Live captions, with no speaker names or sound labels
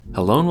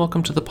Hello and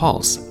welcome to The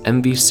Pulse,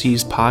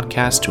 MVC's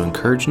podcast to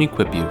encourage and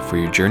equip you for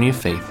your journey of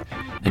faith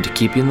and to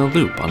keep you in the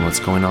loop on what's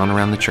going on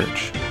around the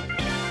church.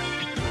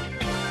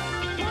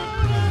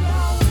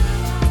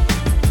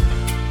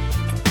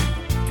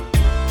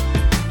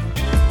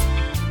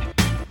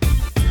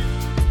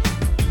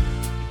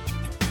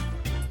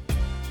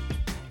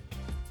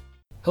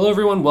 Hello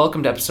everyone,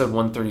 welcome to episode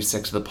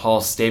 136 of The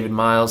Pulse. David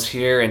Miles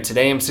here, and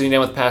today I'm sitting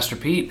down with Pastor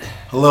Pete.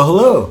 Hello,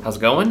 hello. How's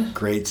it going?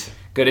 Great.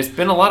 Good. It's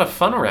been a lot of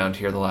fun around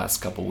here the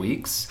last couple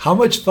weeks. How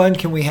much fun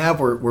can we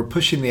have? We're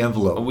pushing the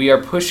envelope. We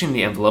are pushing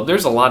the envelope.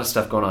 There's a lot of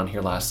stuff going on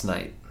here last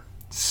night.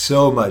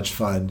 So much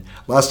fun.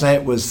 Last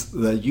night was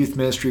the Youth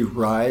Ministry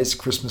Rise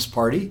Christmas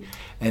party,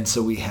 and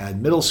so we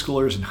had middle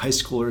schoolers and high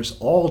schoolers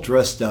all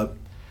dressed up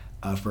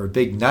for a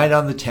big night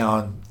on the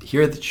town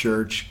here at the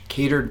church,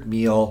 catered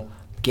meal,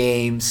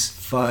 games,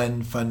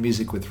 fun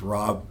music with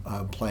Rob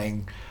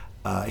playing.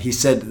 He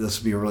said this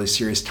would be a really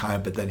serious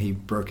time, but then he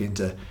broke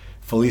into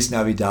Feliz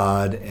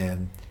Navidad,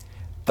 and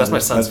that's my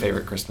son's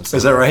favorite Christmas song.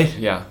 Is that right?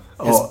 Yeah.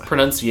 His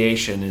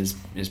pronunciation is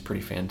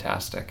pretty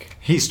fantastic.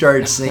 He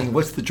started singing,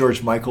 what's the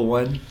George Michael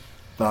one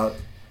about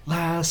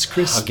last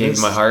Christmas? I gave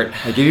you my heart.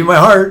 I gave you my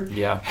heart.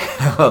 Yeah.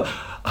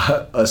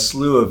 A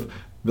slew of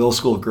middle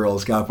school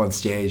girls got up on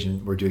stage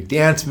and were doing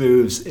dance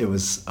moves. It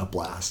was a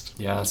blast.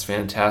 Yeah, it's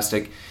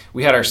fantastic.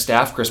 We had our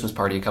staff Christmas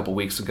party a couple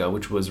weeks ago,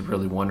 which was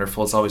really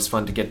wonderful. It's always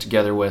fun to get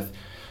together with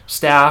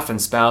staff and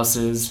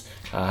spouses.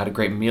 Had a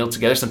great meal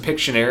together, some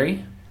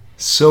Pictionary.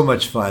 So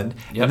much fun.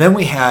 Yep. And then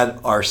we had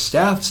our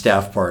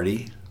staff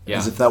party, Yeah.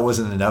 as if that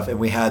wasn't enough, and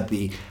we had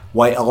the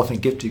White Elephant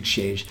Gift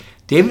Exchange.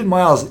 David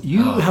Miles,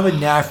 you have a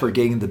knack for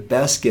getting the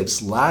best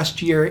gifts.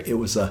 Last year, it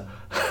was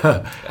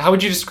How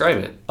would you describe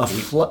it?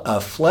 a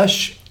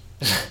flesh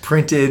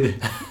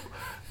printed,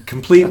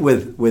 complete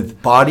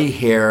with body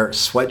hair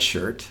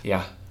sweatshirt.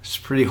 Yeah, It's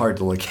pretty hard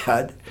to look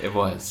at. it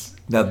was.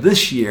 Now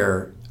this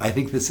year, I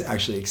think this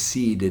actually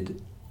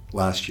exceeded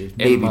last year,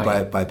 maybe by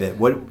a bit.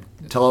 What?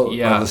 Tell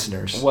our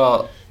listeners.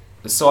 Well,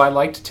 so I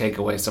like to take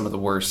away some of the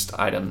worst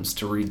items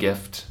to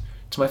regift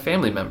to my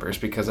family members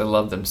because I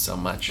love them so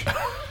much.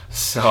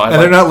 So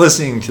they're not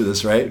listening to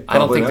this, right? I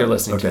don't think they're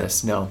listening to Okay.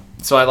 this. No.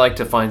 So I like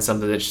to find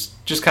something that's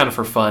just kind of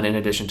for fun, in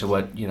addition to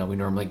what we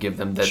normally give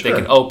them, that they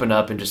can open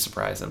up and just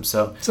surprise them.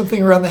 So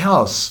something around the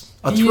house,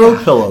 a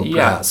throw pillow. Yeah.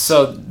 Perhaps.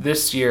 So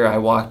this year I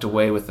walked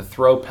away with a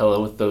throw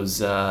pillow with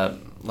those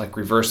like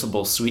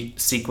reversible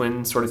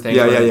sequin sort of thing.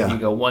 Yeah. You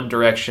go one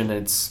direction,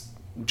 it's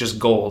just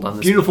gold on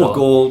this beautiful pillow.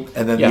 gold,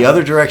 and then the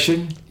other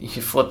direction, you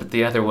flip it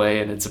the other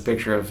way, and it's a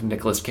picture of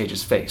Nicolas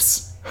Cage's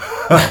face.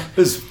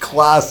 It's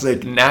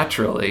classic.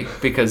 Naturally,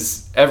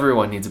 because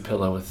everyone needs a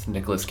pillow with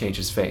Nicolas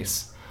Cage's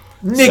face.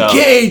 Nick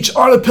Cage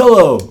on a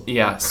pillow.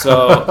 Yeah,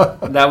 so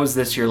that was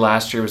this year.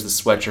 Last year was the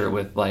sweatshirt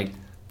with like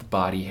the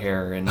body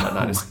hair and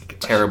whatnot. It's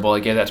terrible. I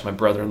gave that to my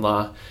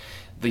brother-in-law.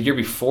 The year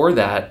before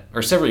that,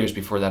 or several years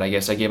before that, I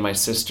guess, I gave my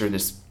sister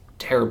this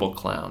terrible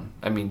clown.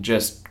 I mean,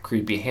 just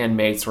creepy,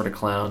 handmade sort of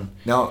clown.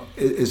 Now,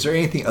 is there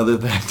anything other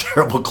than a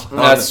terrible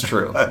clown? That's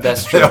true.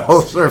 That's true.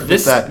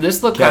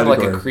 This looked kind of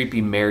like a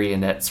creepy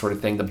marionette sort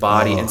of thing. The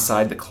body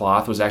inside the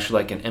cloth was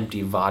actually like an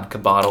empty vodka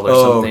bottle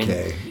or something.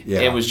 Okay, yeah.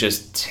 It was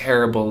just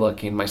terrible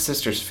looking. My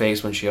sister's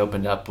face when she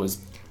opened up was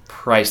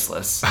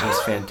priceless. It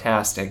was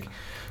fantastic.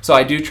 So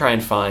I do try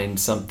and find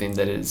something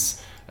that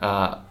is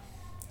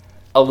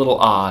a little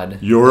odd.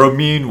 You're a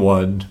mean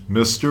one,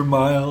 Mr.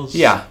 Miles.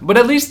 Yeah, but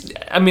at least,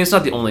 I mean, it's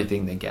not the only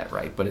thing they get,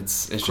 right? But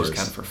it's just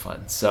kind of for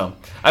fun. So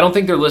I don't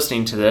think they're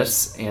listening to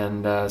this,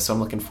 and so I'm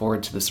looking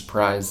forward to the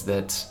surprise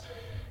that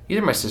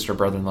either my sister or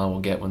brother-in-law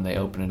will get when they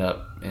open it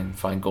up and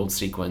find gold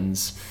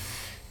sequins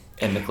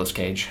and Nicolas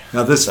Cage.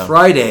 Now this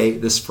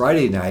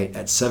Friday night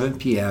at 7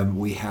 p.m.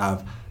 we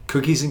have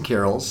Cookies and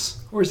Carols.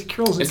 Or is it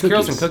Carols and It's Cookies?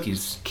 Carols and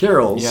Cookies.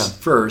 Carols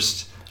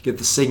first, get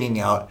the singing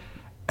out,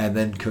 and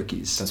then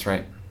cookies. That's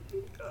right.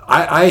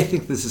 I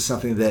think this is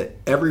something that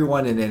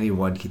everyone and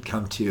anyone could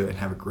come to and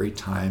have a great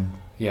time.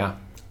 Yeah.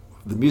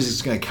 The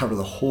music's going to cover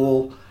the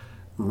whole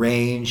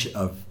range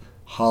of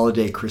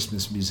holiday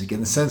Christmas music in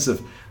the sense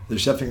of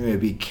there's definitely going to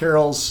be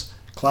carols,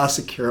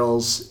 classic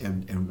carols,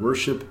 and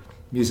worship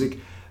music.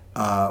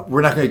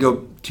 We're not going to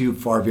go too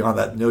far beyond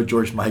that. No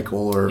George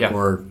Michael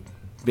or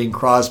Bing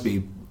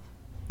Crosby,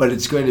 but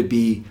it's going to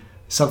be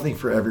something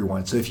for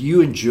everyone. So if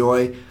you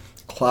enjoy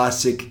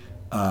classic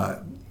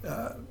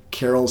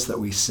carols that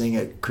we sing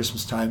at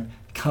Christmas time,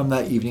 come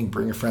that evening,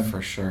 bring a friend.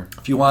 For sure.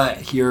 If you want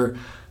to hear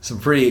some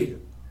pretty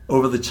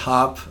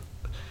over-the-top,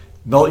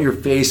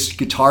 melt-your-face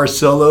guitar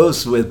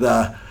solos with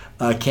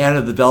Cannon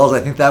of the Bells, I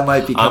think that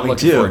might be coming too. I'm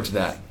looking forward to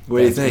that. What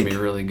do you think? It's going to be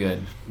really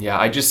good. Yeah,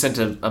 I just sent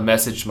a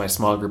message to my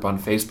small group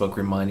on Facebook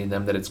reminding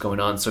them that it's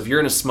going on. So if you're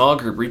in a small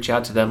group, reach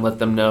out to them, let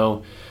them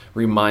know,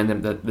 remind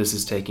them that this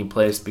is taking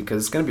place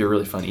because it's going to be a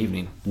really fun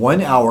evening.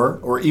 1 hour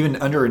or even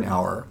under an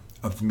hour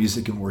of the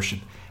music and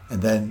worship.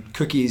 And then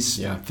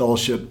cookies,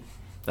 fellowship,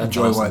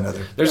 enjoy one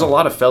another. There's a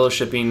lot of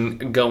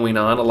fellowshipping going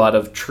on, a lot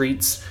of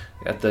treats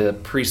at the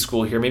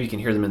preschool here. Maybe you can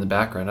hear them in the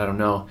background. I don't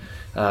know.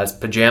 It's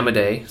pajama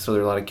day, so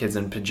there are a lot of kids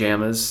in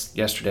pajamas.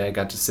 Yesterday I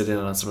got to sit in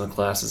on some of the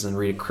classes and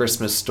read a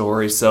Christmas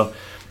story. So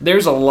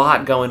there's a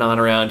lot going on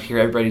around here.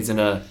 Everybody's in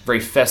a very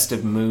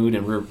festive mood,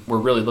 and we're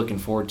really looking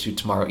forward to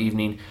tomorrow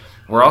evening.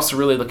 We're also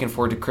really looking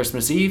forward to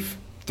Christmas Eve.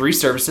 3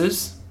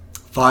 services.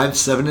 5,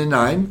 7, and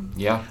 9.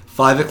 Yeah.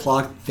 5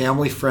 o'clock,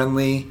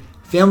 family-friendly,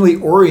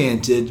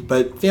 family-oriented,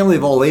 but family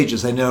of all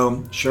ages. I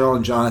know Cheryl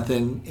and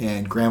Jonathan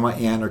and Grandma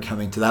Ann are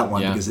coming to that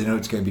one because they know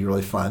it's going to be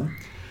really fun.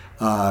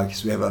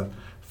 Because we have a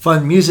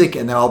fun music,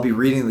 and then I'll be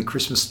reading the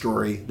Christmas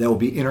story that will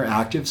be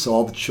interactive, so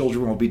all the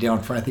children will be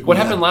down front. I think. What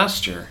happened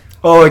last year?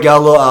 Oh, it got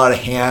a little out of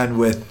hand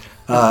with,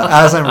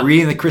 as I'm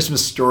reading the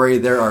Christmas story,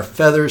 there are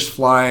feathers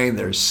flying,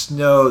 there's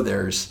snow,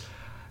 there's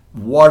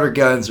water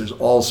guns, there's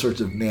all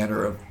sorts of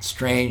manner of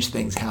strange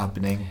things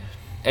happening.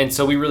 And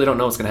so we really don't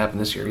know what's going to happen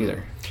this year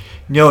either.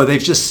 No,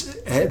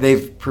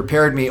 they've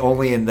prepared me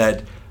only in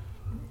that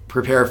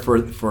prepare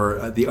for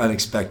the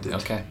unexpected.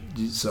 Okay.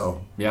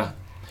 So yeah,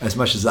 as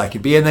much as I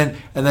can be, and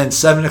then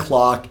 7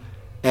 o'clock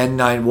and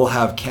 9 we'll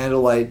have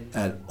candlelight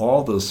at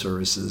all those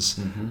services.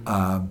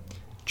 Mm-hmm.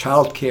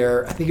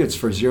 Childcare, I think it's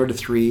for 0 to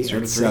 3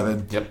 and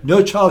 7. Yep.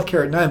 No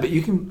childcare at 9, but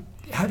you can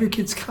have your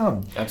kids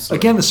come. Absolutely.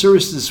 Again, the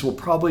services will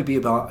probably be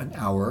about an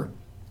hour.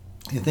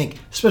 I think,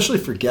 especially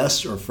for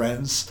guests or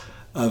friends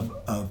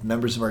of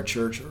members of our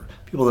church or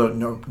people that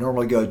don't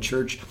normally go to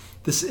church,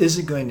 this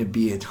isn't going to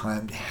be a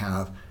time to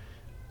have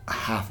a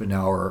half an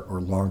hour or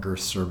longer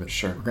sermon.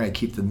 Sure. We're going to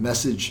keep the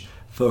message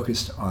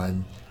focused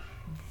on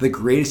the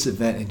greatest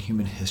event in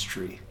human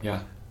history.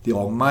 Yeah. The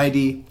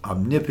almighty,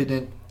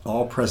 omnipotent,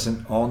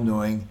 all-present,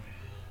 all-knowing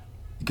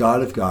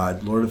God of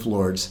God, Lord of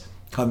Lords,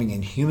 coming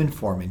in human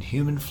form, in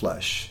human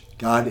flesh,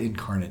 God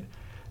incarnate.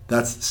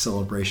 That's the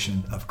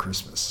celebration of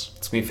Christmas.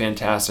 It's going to be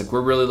fantastic.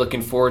 We're really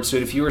looking forward to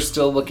it. If you are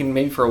still looking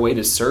maybe for a way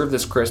to serve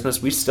this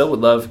Christmas, we still would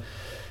love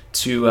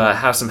to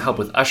have some help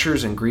with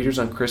ushers and greeters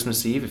on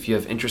Christmas Eve. If you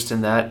have interest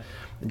in that,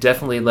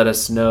 definitely let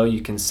us know.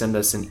 You can send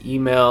us an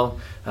email.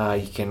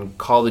 You can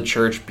call the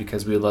church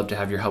because we would love to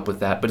have your help with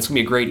that. But it's going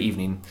to be a great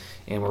evening,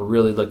 and we're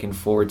really looking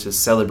forward to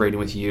celebrating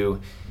with you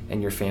and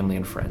your family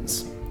and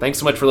friends. Thanks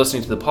so much for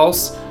listening to The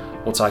Pulse.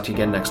 We'll talk to you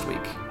again next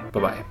week.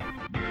 Bye-bye.